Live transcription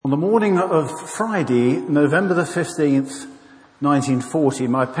On the morning of Friday, November the 15th, 1940,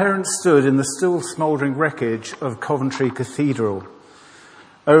 my parents stood in the still smouldering wreckage of Coventry Cathedral.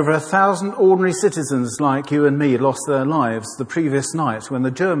 Over 1,000 ordinary citizens like you and me lost their lives the previous night when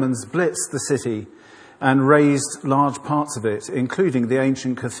the Germans blitzed the city and razed large parts of it, including the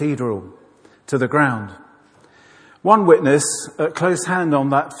ancient cathedral, to the ground. One witness at close hand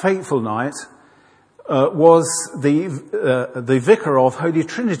on that fateful night was the vicar of Holy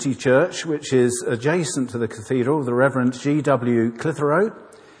Trinity Church, which is adjacent to the cathedral, the Reverend G.W. Clitheroe.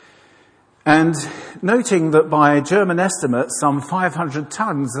 And noting that by German estimates, some 500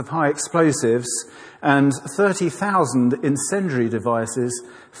 tons of high explosives and 30,000 incendiary devices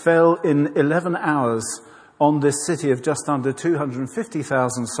fell in 11 hours on this city of just under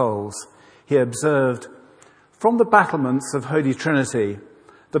 250,000 souls, he observed, "From the battlements of Holy Trinity,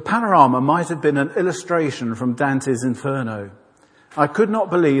 the panorama might have been an illustration from Dante's Inferno. I could not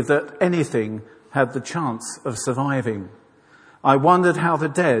believe that anything had the chance of surviving. I wondered how the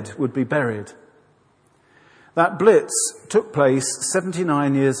dead would be buried." That blitz took place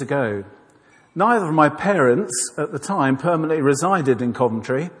 79 years ago. Neither of my parents at the time permanently resided in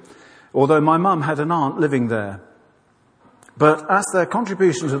Coventry, although my mum had an aunt living there. But as their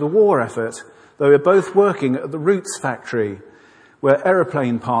contribution to the war effort, they were both working at the Roots factory, where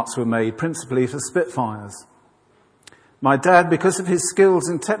aeroplane parts were made, principally for Spitfires. My dad, because of his skills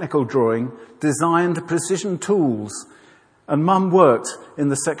in technical drawing, designed precision tools, and Mum worked in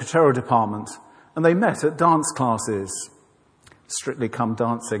the secretarial department, and they met at dance classes. Strictly Come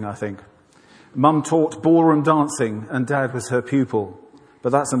Dancing, I think. Mum taught ballroom dancing, and Dad was her pupil,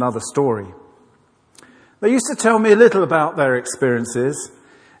 but that's another story. They used to tell me a little about their experiences,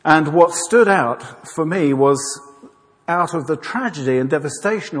 and what stood out for me was out of the tragedy and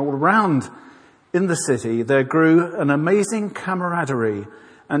devastation all around in the city, there grew an amazing camaraderie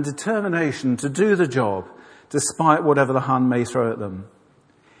and determination to do the job, despite whatever the Hun may throw at them.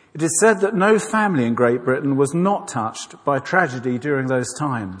 It is said that no family in Great Britain was not touched by tragedy during those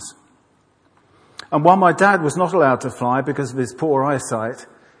times. And while my dad was not allowed to fly because of his poor eyesight,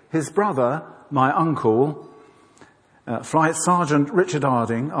 his brother, my uncle, Flight Sergeant Richard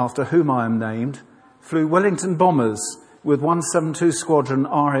Harding, after whom I am named, flew Wellington bombers with 172 Squadron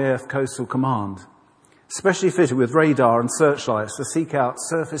RAF Coastal Command, specially fitted with radar and searchlights to seek out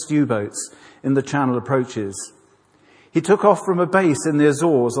surfaced U-boats in the Channel approaches. He took off from a base in the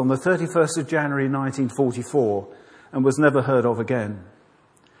Azores on the 31st of January 1944 and was never heard of again.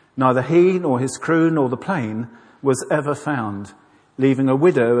 Neither he nor his crew nor the plane was ever found, leaving a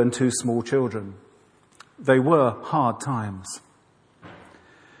widow and 2 small children. They were hard times.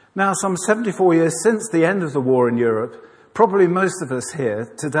 Now, some 74 years since the end of the war in Europe, probably most of us here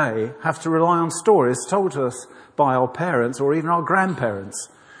today have to rely on stories told to us by our parents or even our grandparents,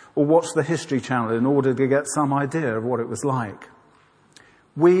 or watch the History Channel in order to get some idea of what it was like.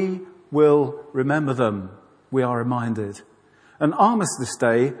 We will remember them, we are reminded. And Armistice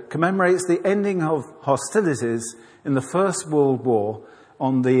Day commemorates the ending of hostilities in the First World War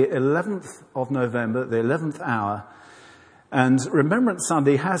on the 11th of November, the 11th hour. And Remembrance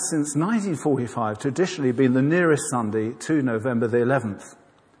Sunday has since 1945 traditionally been the nearest Sunday to November the 11th.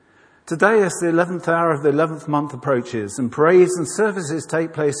 Today, as the 11th hour of the 11th month approaches and parades and services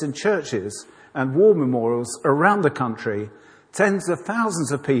take place in churches and war memorials around the country, tens of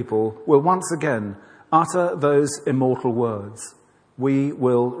thousands of people will once again utter those immortal words. We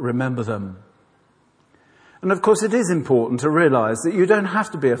will remember them. And of course, it is important to realise that you don't have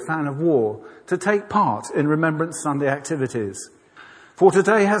to be a fan of war to take part in Remembrance Sunday activities. For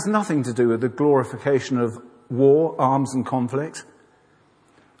today has nothing to do with the glorification of war, arms and conflict.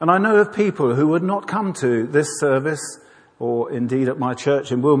 And I know of people who would not come to this service, or indeed at my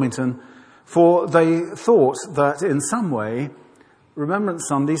church in Wilmington, for they thought that in some way Remembrance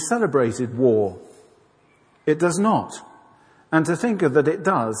Sunday celebrated war. It does not. And to think of that it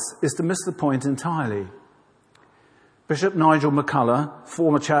does is to miss the point entirely. Bishop Nigel McCulloch,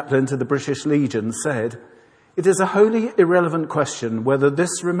 former chaplain to the British Legion, said, "It is a wholly irrelevant question whether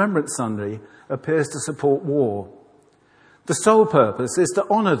this Remembrance Sunday appears to support war. The sole purpose is to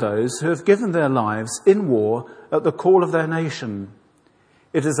honour those who have given their lives in war at the call of their nation.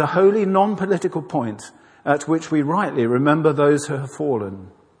 It is a wholly non-political point at which we rightly remember those who have fallen.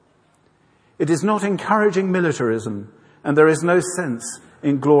 It is not encouraging militarism, and there is no sense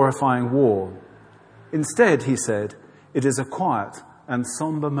in glorifying war. Instead," he said, "it is a quiet and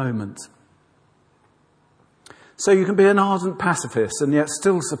sombre moment." So you can be an ardent pacifist and yet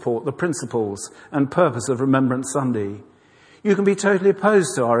still support the principles and purpose of Remembrance Sunday. You can be totally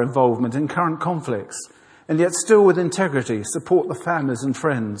opposed to our involvement in current conflicts and yet still with integrity support the families and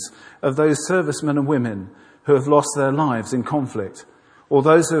friends of those servicemen and women who have lost their lives in conflict, or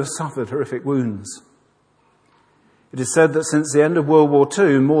those who have suffered horrific wounds. It is said that since the end of World War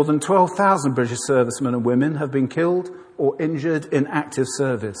II, more than 12,000 British servicemen and women have been killed or injured in active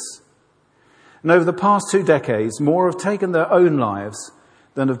service. And over the past 2 decades, more have taken their own lives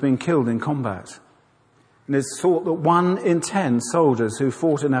than have been killed in combat. And it's thought that 1 in 10 soldiers who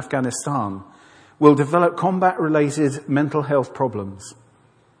fought in Afghanistan will develop combat-related mental health problems.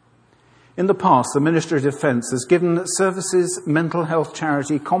 In the past, the Ministry of Defence has given services mental health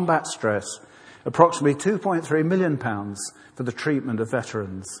charity Combat Stress approximately £2.3 million for the treatment of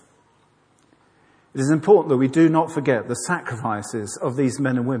veterans. It is important that we do not forget the sacrifices of these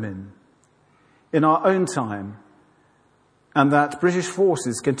men and women in our own time, and that British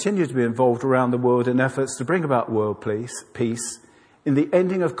forces continue to be involved around the world in efforts to bring about world peace, in the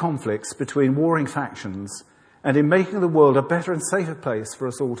ending of conflicts between warring factions, and in making the world a better and safer place for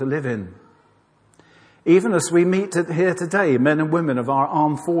us all to live in. Even as we meet here today, men and women of our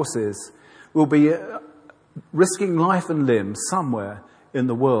armed forces will be risking life and limb somewhere in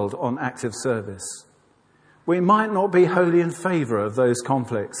the world on active service. We might not be wholly in favour of those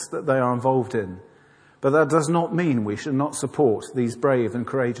conflicts that they are involved in, but that does not mean we should not support these brave and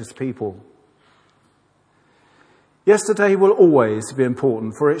courageous people. Yesterday will always be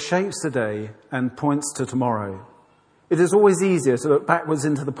important, for it shapes today and points to tomorrow. It is always easier to look backwards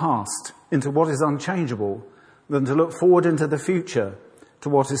into the past, into what is unchangeable, than to look forward into the future, to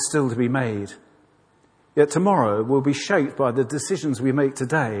what is still to be made. Yet tomorrow will be shaped by the decisions we make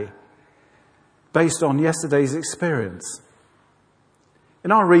today, based on yesterday's experience.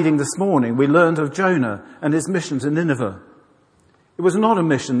 In our reading this morning, we learned of Jonah and his mission to Nineveh. It was not a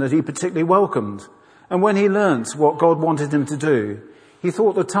mission that he particularly welcomed, and when he learnt what God wanted him to do, he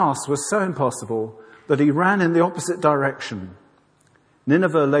thought the task was so impossible that he ran in the opposite direction.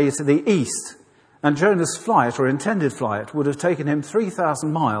 Nineveh lay to the east, and Jonah's flight, or intended flight, would have taken him 3,000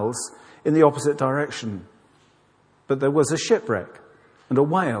 miles in the opposite direction. But there was a shipwreck and a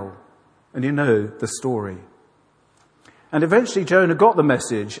whale, and you know the story. And eventually Jonah got the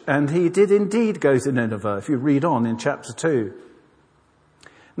message, and he did indeed go to Nineveh, if you read on in chapter 2.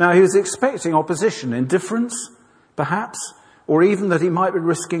 Now, he was expecting opposition, indifference, perhaps, or even that he might be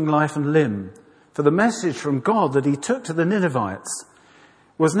risking life and limb, for the message from God that he took to the Ninevites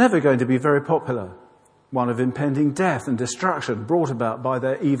was never going to be very popular, one of impending death and destruction brought about by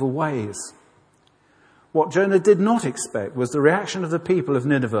their evil ways. What Jonah did not expect was the reaction of the people of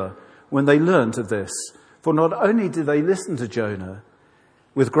Nineveh when they learnt of this, for not only did they listen to Jonah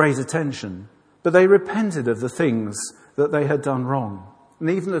with great attention, but they repented of the things that they had done wrong. And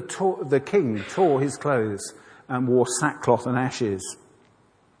even the king tore his clothes and wore sackcloth and ashes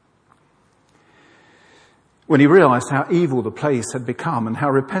when he realised how evil the place had become and how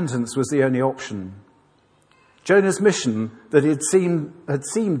repentance was the only option. Jonah's mission that had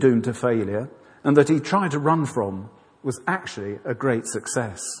seemed doomed to failure and that he tried to run from was actually a great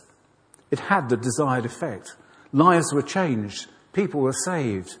success. It had the desired effect. Lives were changed. People were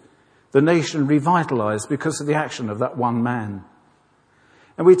saved. The nation revitalised because of the action of that one man.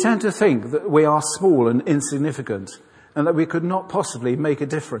 And we tend to think that we are small and insignificant and that we could not possibly make a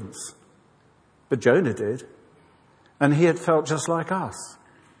difference. But Jonah did. And he had felt just like us.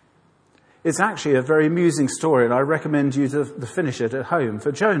 It's actually a very amusing story, and I recommend you to finish it at home.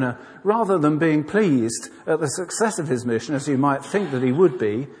 For Jonah, rather than being pleased at the success of his mission, as you might think that he would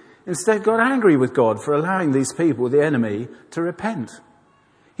be, instead got angry with God for allowing these people, the enemy, to repent.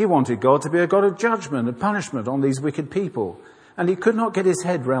 He wanted God to be a God of judgment and punishment on these wicked people, and he could not get his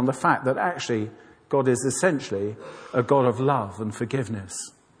head around the fact that actually God is essentially a God of love and forgiveness,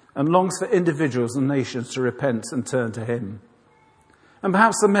 and longs for individuals and nations to repent and turn to him. And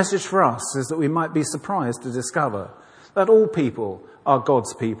perhaps the message for us is that we might be surprised to discover that all people are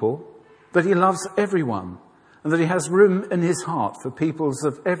God's people, that he loves everyone, and that he has room in his heart for peoples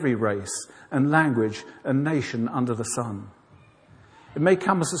of every race and language and nation under the sun. It may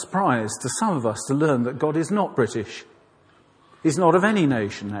come as a surprise to some of us to learn that God is not British. He's not of any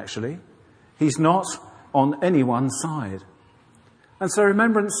nation, actually. He's not on anyone's side. And so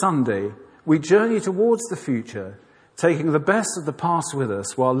Remembrance Sunday, we journey towards the future, taking the best of the past with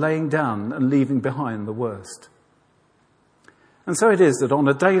us while laying down and leaving behind the worst. And so it is that on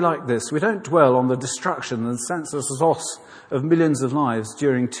a day like this, we don't dwell on the destruction and senseless loss of millions of lives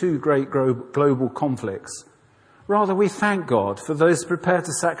during 2 great global conflicts. Rather, we thank God for those prepared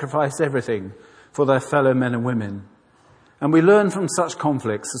to sacrifice everything for their fellow men and women. And we learn from such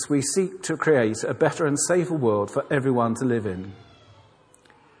conflicts as we seek to create a better and safer world for everyone to live in.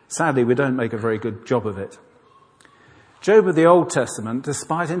 Sadly, we don't make a very good job of it. Job of the Old Testament,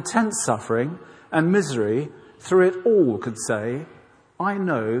 despite intense suffering and misery, through it all could say, I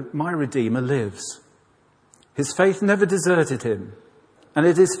know my Redeemer lives. His faith never deserted him, and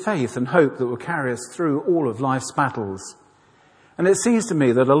it is faith and hope that will carry us through all of life's battles. And it seems to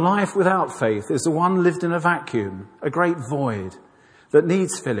me that a life without faith is the one lived in a vacuum, a great void that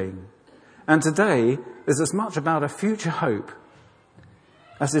needs filling. And today is as much about a future hope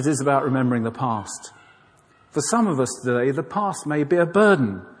as it is about remembering the past. For some of us today, the past may be a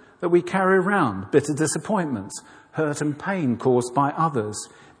burden that we carry around, bitter disappointments, hurt and pain caused by others,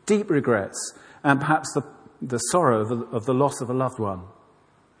 deep regrets, and perhaps the sorrow of the loss of a loved one.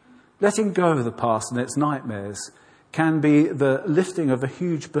 Letting go of the past and its nightmares can be the lifting of a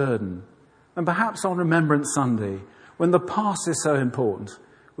huge burden. And perhaps on Remembrance Sunday, when the past is so important,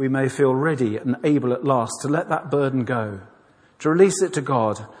 we may feel ready and able at last to let that burden go, to release it to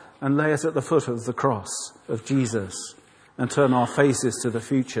God and lay it at the foot of the cross of Jesus and turn our faces to the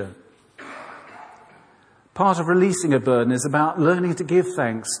future. Part of releasing a burden is about learning to give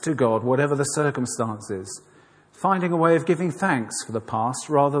thanks to God, whatever the circumstances, finding a way of giving thanks for the past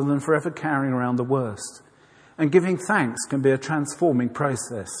rather than forever carrying around the worst. And giving thanks can be a transforming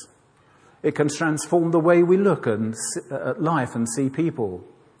process. It can transform the way we look at life and see people.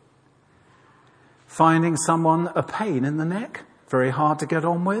 Finding someone a pain in the neck, very hard to get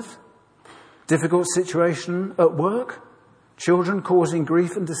on with. Difficult situation at work. Children causing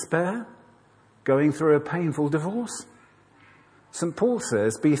grief and despair. Going through a painful divorce. St. Paul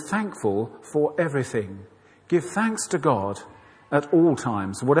says, be thankful for everything. Give thanks to God at all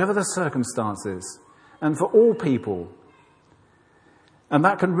times, whatever the circumstances, and for all people. And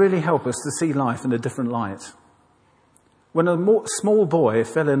that can really help us to see life in a different light. When a small boy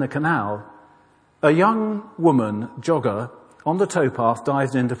fell in a canal, a young woman, jogger, on the towpath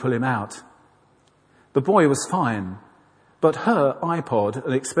dived in to pull him out. The boy was fine, but her iPod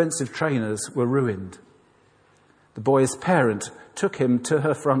and expensive trainers were ruined. The boy's parent took him to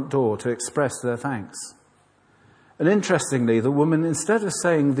her front door to express their thanks. And interestingly, the woman, instead of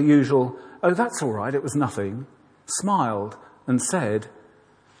saying the usual, oh, that's all right, it was nothing, smiled and said,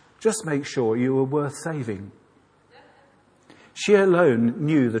 just make sure you were worth saving. She alone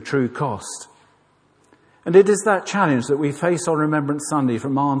knew the true cost. And it is that challenge that we face on Remembrance Sunday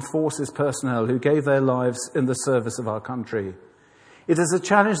from armed forces personnel who gave their lives in the service of our country. It is a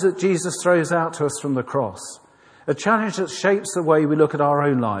challenge that Jesus throws out to us from the cross, a challenge that shapes the way we look at our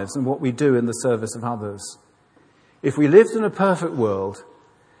own lives and what we do in the service of others. If we lived in a perfect world,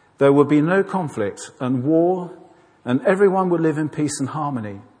 there would be no conflict and war, and everyone would live in peace and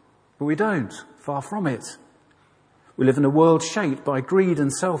harmony. But we don't, far from it. We live in a world shaped by greed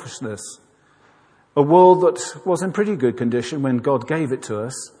and selfishness, a world that was in pretty good condition when God gave it to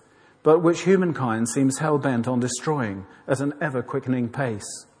us, but which humankind seems hell-bent on destroying at an ever-quickening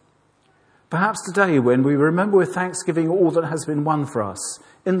pace. Perhaps today, when we remember with thanksgiving all that has been won for us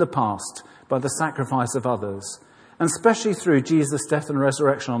in the past by the sacrifice of others, and especially through Jesus' death and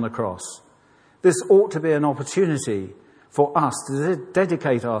resurrection on the cross, this ought to be an opportunity for us to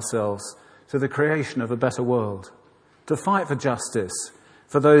dedicate ourselves to the creation of a better world, to fight for justice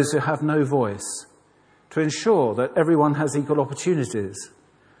for those who have no voice, to ensure that everyone has equal opportunities,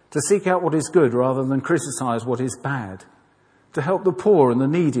 to seek out what is good rather than criticize what is bad, to help the poor and the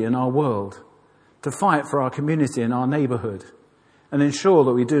needy in our world, to fight for our community and our neighbourhood, and ensure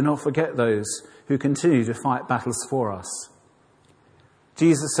that we do not forget those who continue to fight battles for us.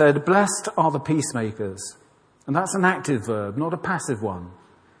 Jesus said, blessed are the peacemakers. And that's an active verb, not a passive one.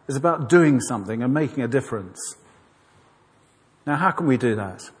 It's about doing something and making a difference. Now, how can we do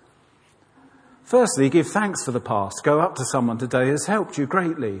that? Firstly, give thanks for the past. Go up to someone today who has helped you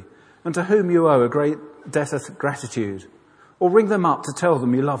greatly and to whom you owe a great debt of gratitude. Or ring them up to tell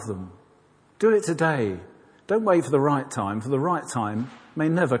them you love them. Do it today. Don't wait for the right time, for the right time may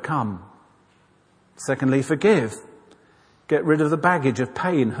never come. Secondly, forgive. Get rid of the baggage of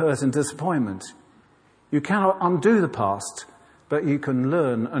pain, hurt and disappointment. You cannot undo the past, but you can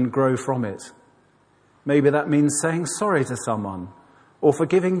learn and grow from it. Maybe that means saying sorry to someone or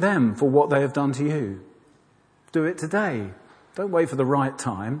forgiving them for what they have done to you. Do it today. Don't wait for the right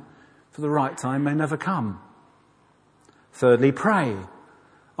time, for the right time may never come. Thirdly, pray.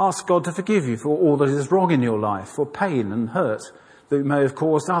 Ask God to forgive you for all that is wrong in your life, for pain and hurt that you may have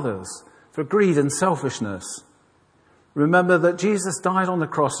caused others, for greed and selfishness. Remember that Jesus died on the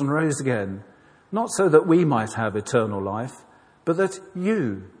cross and rose again, not so that we might have eternal life, but that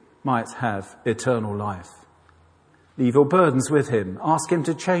you might have eternal life. Leave your burdens with him. Ask him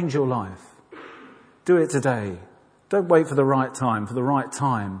to change your life. Do it today. Don't wait for the right time, for the right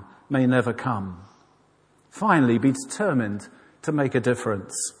time may never come. Finally, be determined to make a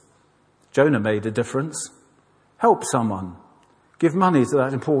difference. Jonah made a difference. Help someone. Give money to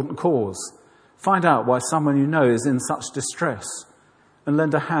that important cause. Find out why someone you know is in such distress and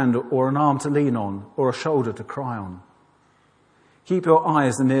lend a hand or an arm to lean on or a shoulder to cry on. Keep your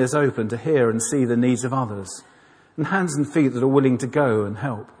eyes and ears open to hear and see the needs of others, and hands and feet that are willing to go and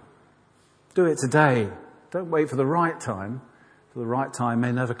help. Do it today. Don't wait for the right time, for the right time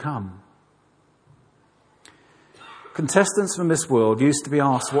may never come. Contestants from this world used to be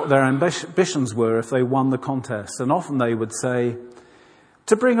asked what their ambitions were if they won the contest, and often they would say,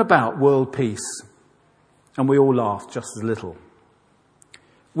 to bring about world peace. And we all laughed just a little.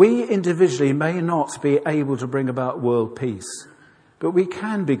 We individually may not be able to bring about world peace, but we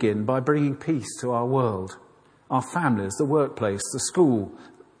can begin by bringing peace to our world, our families, the workplace, the school,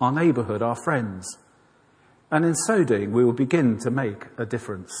 our neighbourhood, our friends. And in so doing, we will begin to make a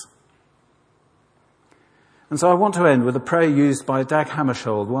difference. And so I want to end with a prayer used by Dag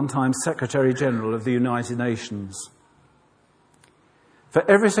Hammarskjöld, one-time Secretary General of the United Nations. For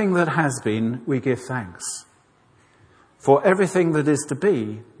everything that has been, we give thanks. For everything that is to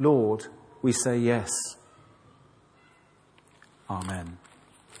be, Lord, we say yes. Amen.